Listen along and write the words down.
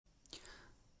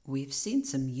We've seen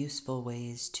some useful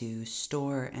ways to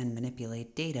store and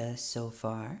manipulate data so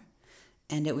far,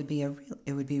 and it would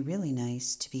be really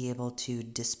nice to be able to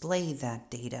display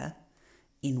that data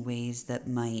in ways that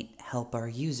might help our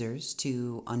users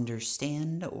to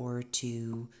understand or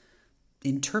to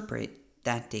interpret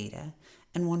that data.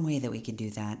 And one way that we can do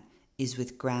that is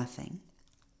with graphing.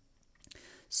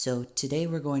 So today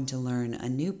we're going to learn a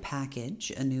new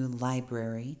package, a new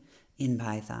library in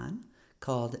Python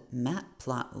called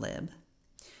matplotlib.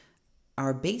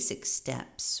 Our basic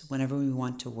steps whenever we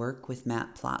want to work with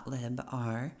matplotlib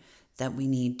are that we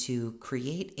need to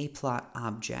create a plot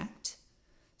object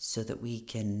so that we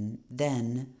can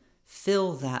then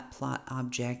fill that plot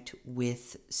object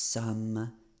with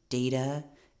some data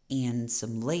and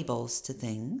some labels to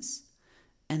things,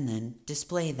 and then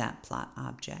display that plot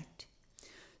object.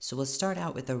 So we'll start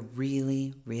out with a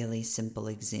really, really simple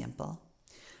example.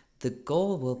 The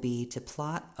goal will be to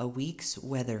plot a week's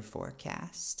weather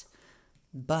forecast,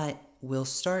 but we'll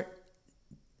start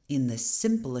in the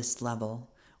simplest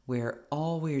level where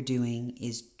all we're doing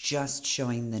is just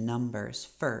showing the numbers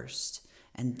first,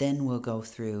 and then we'll go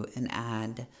through and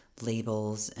add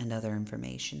labels and other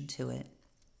information to it.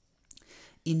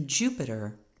 In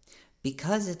Jupyter,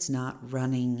 because it's not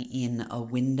running in a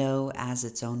window as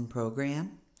its own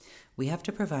program, we have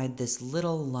to provide this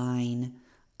little line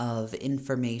of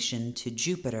information to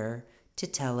Jupyter to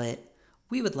tell it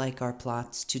we would like our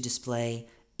plots to display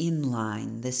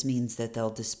inline. This means that they'll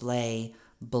display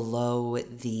below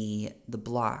the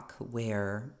block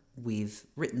where we've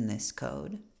written this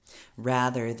code,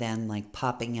 rather than like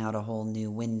popping out a whole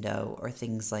new window or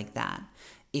things like that.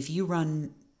 If you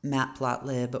run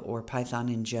matplotlib or Python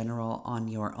in general on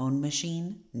your own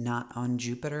machine, not on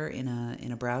Jupyter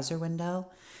in a browser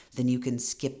window, then you can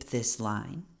skip this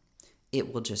line.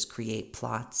 It will just create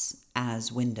plots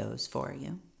as windows for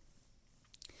you.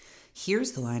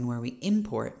 Here's the line where we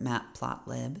import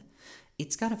matplotlib.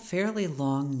 It's got a fairly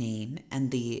long name, and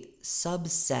the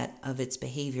subset of its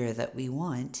behavior that we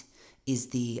want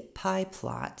is the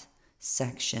pyplot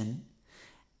section.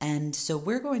 And so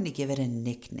we're going to give it a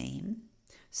nickname.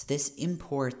 So this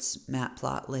imports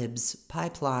matplotlib's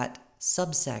pyplot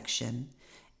subsection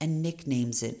and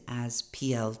nicknames it as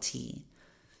PLT,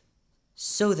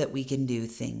 so that we can do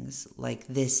things like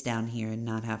this down here and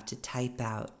not have to type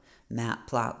out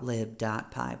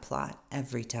matplotlib.pyplot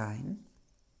every time.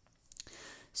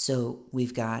 So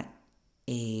we've got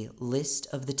a list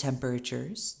of the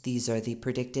temperatures. These are the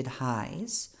predicted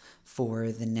highs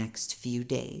for the next few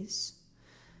days,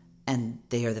 and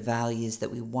they are the values that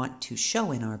we want to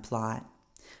show in our plot.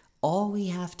 All we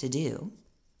have to do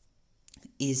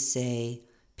is say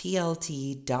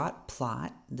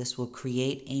plt.plot. This will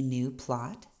create a new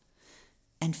plot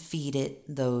and feed it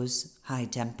those high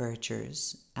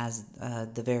temperatures as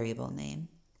the variable name.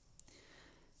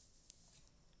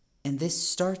 And this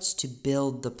starts to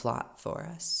build the plot for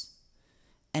us.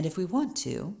 And if we want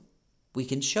to, we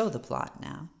can show the plot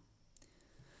now.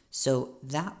 So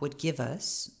that would give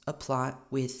us a plot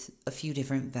with a few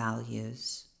different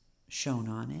values shown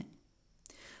on it.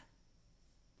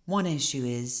 One issue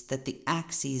is that the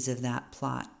axes of that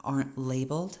plot aren't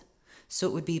labeled, so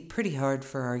it would be pretty hard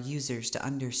for our users to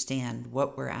understand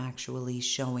what we're actually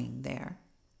showing there.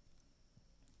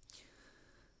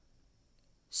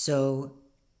 So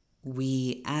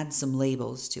we add some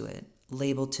labels to it.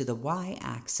 Label to the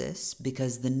y-axis,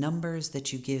 because the numbers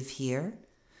that you give here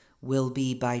will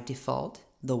be by default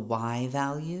the y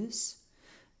values.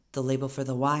 The label for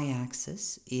the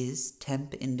y-axis is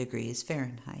temp in degrees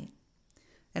Fahrenheit.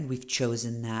 And we've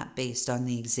chosen that based on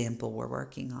the example we're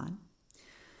working on.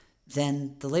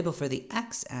 Then the label for the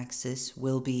x-axis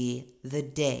will be the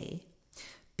day,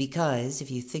 because if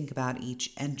you think about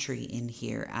each entry in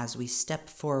here, as we step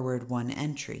forward one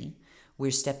entry,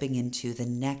 we're stepping into the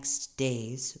next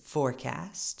day's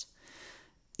forecast.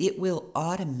 It will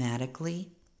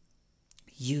automatically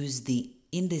use the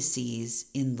indices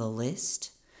in the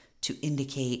list to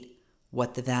indicate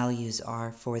what the values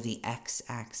are for the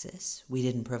x-axis. We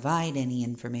didn't provide any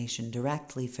information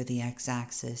directly for the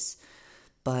x-axis,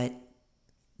 but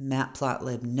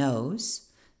matplotlib knows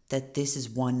that this is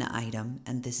one item,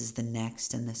 and this is the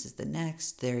next, and this is the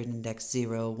next. They're at index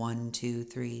 0, 1, 2,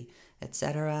 3,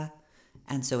 etc.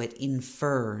 And so it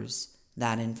infers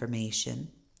that information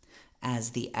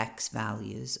as the x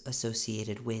values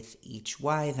associated with each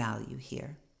y value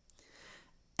here.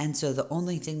 And so the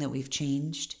only thing that we've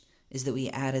changed is that we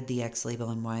added the x label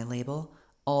and y label.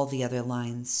 All the other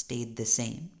lines stayed the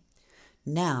same.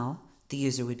 Now, the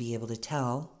user would be able to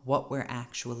tell what we're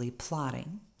actually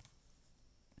plotting.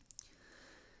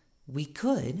 We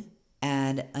could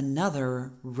add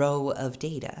another row of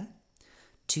data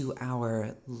to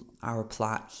our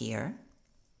plot here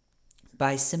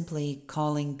by simply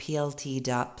calling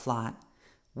plt.plot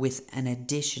with an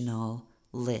additional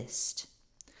list.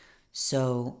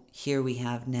 So here we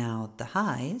have now the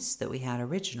highs that we had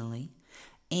originally,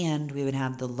 and we would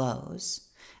have the lows,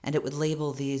 and it would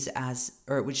label these as,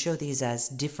 or it would show these as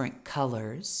different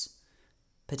colors,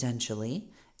 potentially,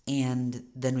 and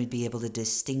then we'd be able to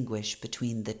distinguish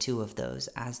between the two of those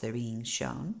as they're being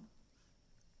shown.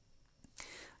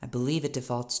 I believe it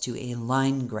defaults to a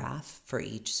line graph for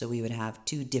each, so we would have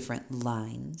two different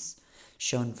lines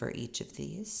shown for each of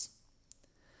these.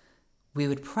 We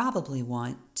would probably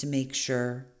want to make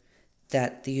sure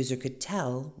that the user could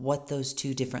tell what those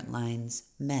two different lines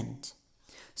meant.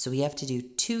 So we have to do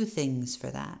two things for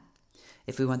that.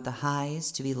 If we want the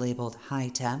highs to be labeled high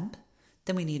temp,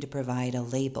 then we need to provide a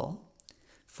label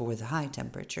for the high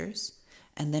temperatures,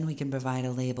 and then we can provide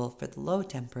a label for the low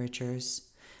temperatures,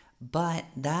 but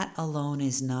that alone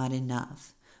is not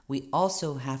enough. We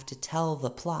also have to tell the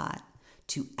plot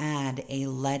to add a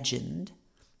legend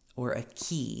or a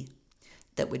key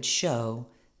that would show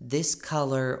this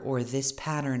color or this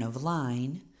pattern of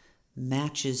line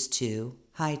matches to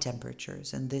high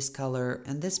temperatures, and this color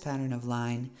and this pattern of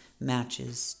line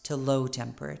matches to low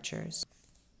temperatures.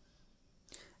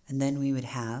 And then we would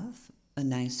have a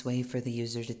nice way for the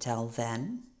user to tell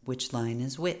then which line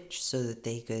is which so that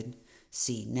they could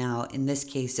see. Now, in this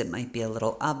case, it might be a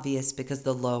little obvious because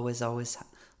the low is always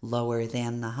lower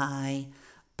than the high,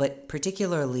 but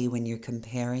particularly when you're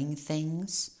comparing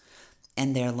things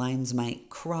and their lines might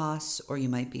cross, or you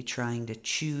might be trying to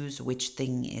choose which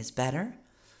thing is better,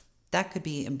 that could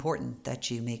be important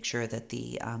that you make sure that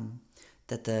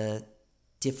the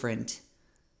different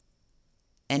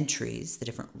entries, the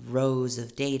different rows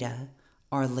of data,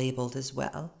 are labeled as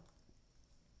well.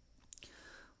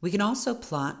 We can also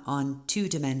plot on 2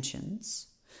 dimensions.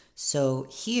 So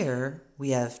here we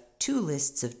have 2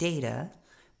 lists of data,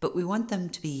 but we want them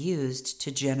to be used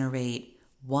to generate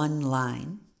one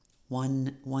line,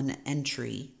 one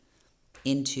entry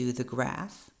into the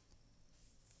graph.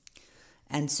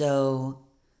 And so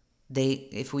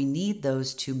if we need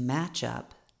those to match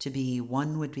up to be,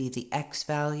 one would be the x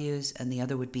values and the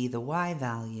other would be the y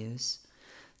values,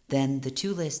 then the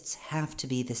 2 lists have to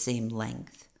be the same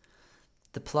length.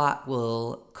 The plot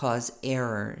will cause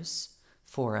errors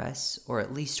for us, or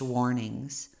at least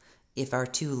warnings, if our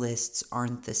 2 lists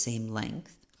aren't the same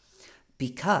length,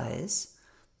 because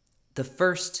the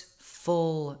first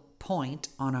full point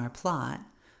on our plot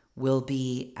will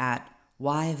be at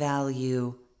y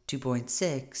value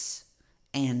 2.6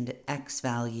 and x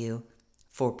value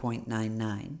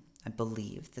 4.99. I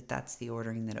believe that that's the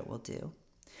ordering that it will do.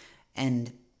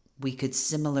 And we could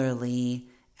similarly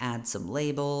add some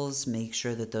labels, make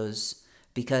sure that those,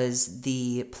 because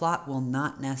the plot will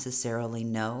not necessarily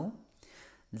know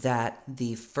that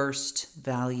the first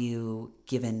value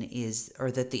given is,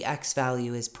 or that the x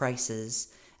value is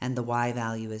prices and the y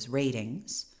value is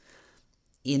ratings,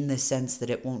 in the sense that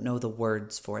it won't know the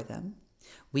words for them.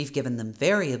 We've given them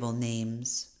variable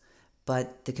names,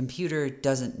 but the computer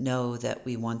doesn't know that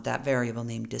we want that variable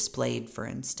name displayed, for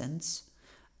instance.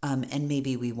 And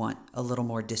maybe we want a little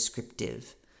more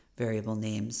descriptive variable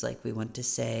names, like we want to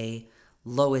say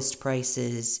lowest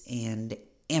prices and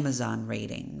Amazon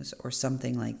ratings or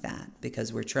something like that,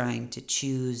 because we're trying to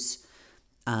choose,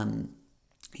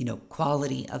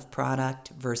 quality of product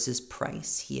versus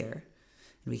price here.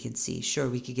 And we can see, sure,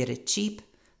 we could get it cheap,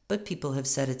 but people have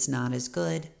said it's not as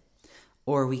good,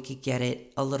 or we could get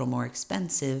it a little more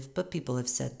expensive, but people have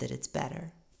said that it's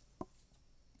better.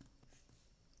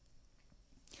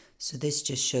 So this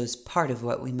just shows part of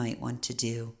what we might want to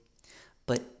do.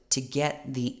 But to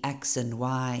get the x and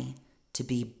y to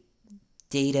be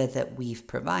data that we've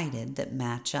provided that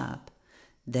match up,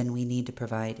 then we need to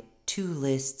provide 2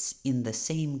 lists in the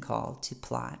same call to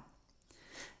plot.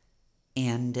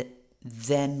 And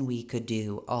then we could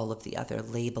do all of the other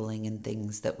labeling and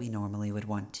things that we normally would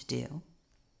want to do.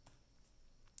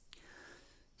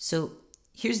 So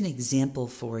here's an example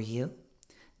for you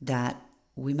that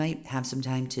we might have some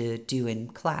time to do in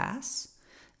class,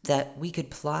 that we could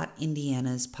plot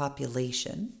Indiana's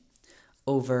population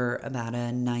over about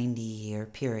a 90-year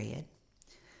period.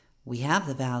 We have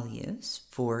the values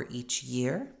for each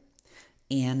year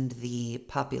and the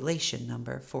population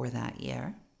number for that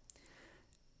year.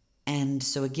 And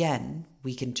so again,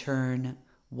 we can turn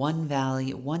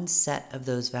one set of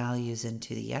those values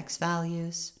into the x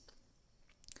values,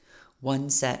 one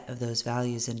set of those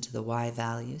values into the y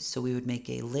values. So we would make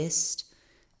a list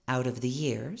out of the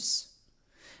years,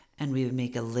 and we would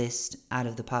make a list out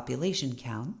of the population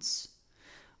counts.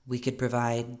 We could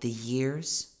provide the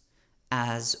years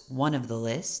as one of the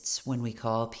lists when we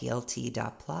call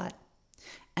plt.plot,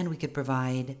 and we could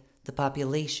provide the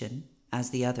population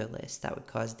as the other list. That would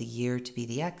cause the year to be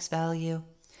the x value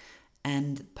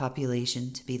and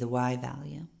population to be the y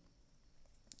value.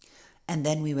 And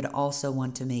then we would also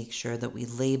want to make sure that we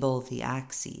label the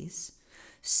axes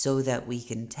so that we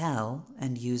can tell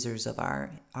end users of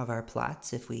our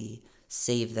plots, if we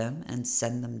save them and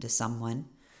send them to someone,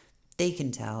 they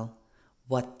can tell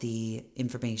what the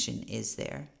information is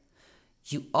there.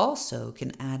 You also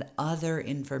can add other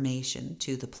information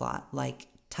to the plot, like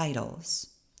titles.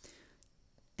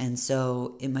 And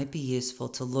so it might be useful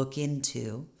to look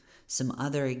into some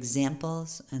other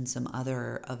examples and some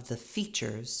other of the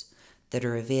features that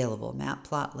are available.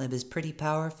 Matplotlib is pretty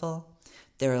powerful.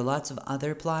 There are lots of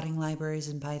other plotting libraries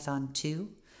in Python too.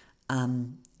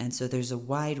 And so there's a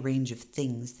wide range of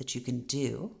things that you can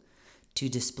do to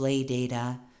display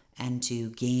data and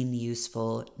to gain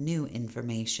useful new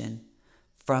information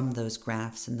from those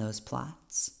graphs and those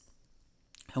plots.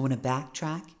 I want to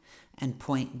backtrack and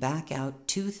point back out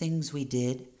two things we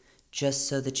did just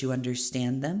so that you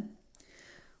understand them.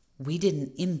 We did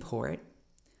an import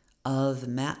of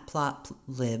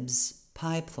matplotlib's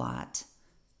pyplot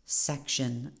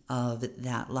section of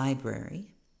that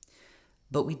library,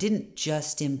 but we didn't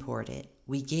just import it.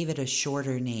 We gave it a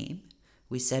shorter name.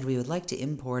 We said we would like to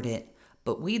import it,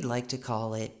 but we'd like to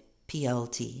call it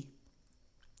PLT.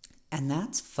 And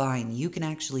that's fine. You can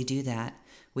actually do that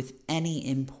with any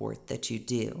import that you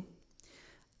do.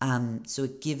 So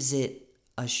it gives it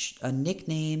a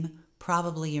nickname.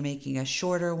 Probably you're making a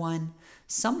shorter one.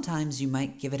 Sometimes you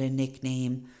might give it a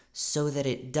nickname so that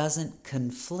it doesn't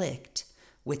conflict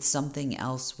with something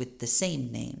else with the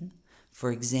same name.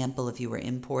 For example, if you were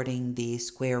importing the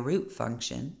square root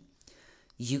function,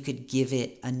 you could give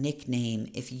it a nickname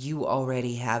if you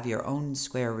already have your own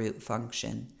square root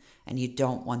function and you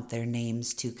don't want their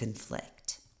names to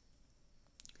conflict.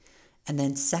 And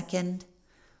then second,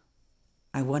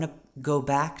 I want to go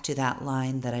back to that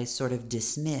line that I sort of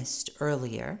dismissed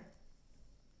earlier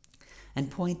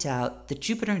and point out that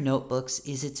Jupyter Notebooks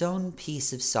is its own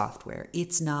piece of software.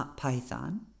 It's not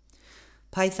Python.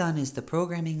 Python is the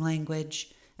programming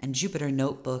language, and Jupyter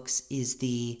Notebooks is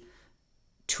the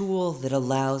tool that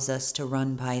allows us to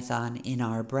run Python in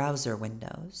our browser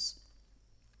windows.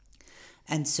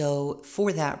 And so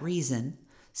for that reason,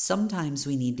 sometimes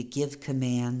we need to give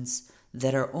commands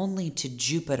that are only to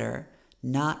Jupyter,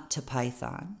 not to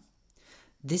Python.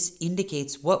 This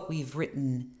indicates what we've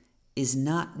written is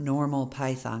not normal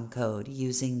Python code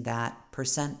using that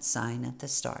 %sign at the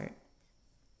start.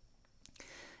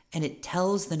 And it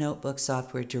tells the notebook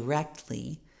software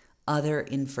directly other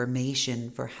information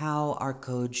for how our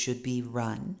code should be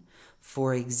run.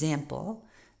 For example,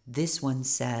 this one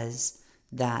says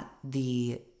that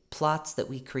the plots that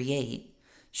we create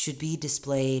should be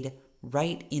displayed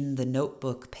right in the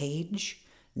notebook page,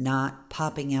 not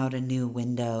popping out a new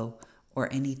window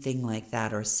or anything like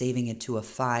that, or saving it to a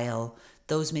file.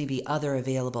 Those may be other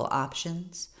available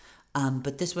options,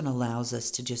 but this one allows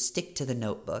us to just stick to the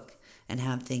notebook and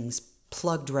have things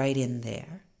plugged right in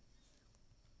there.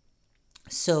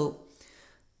 So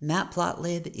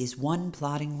matplotlib is one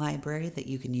plotting library that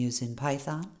you can use in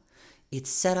Python. It's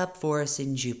set up for us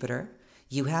in Jupyter.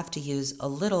 You have to use a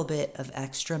little bit of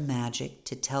extra magic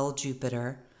to tell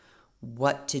Jupyter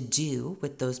what to do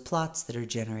with those plots that are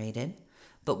generated.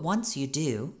 But once you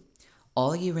do,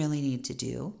 all you really need to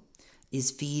do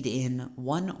is feed in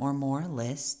one or more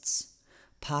lists,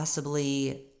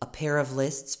 possibly a pair of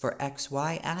lists for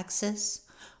XY axis,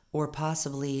 or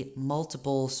possibly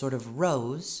multiple sort of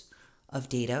rows of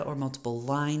data or multiple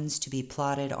lines to be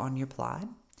plotted on your plot.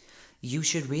 You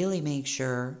should really make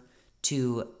sure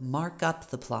to mark up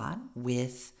the plot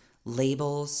with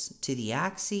labels to the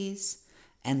axes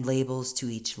and labels to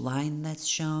each line that's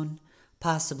shown,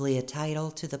 possibly a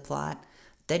title to the plot.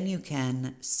 Then you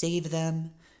can save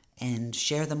them and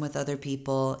share them with other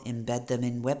people, embed them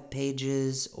in web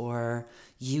pages, or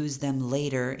use them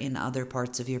later in other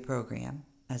parts of your program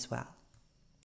as well.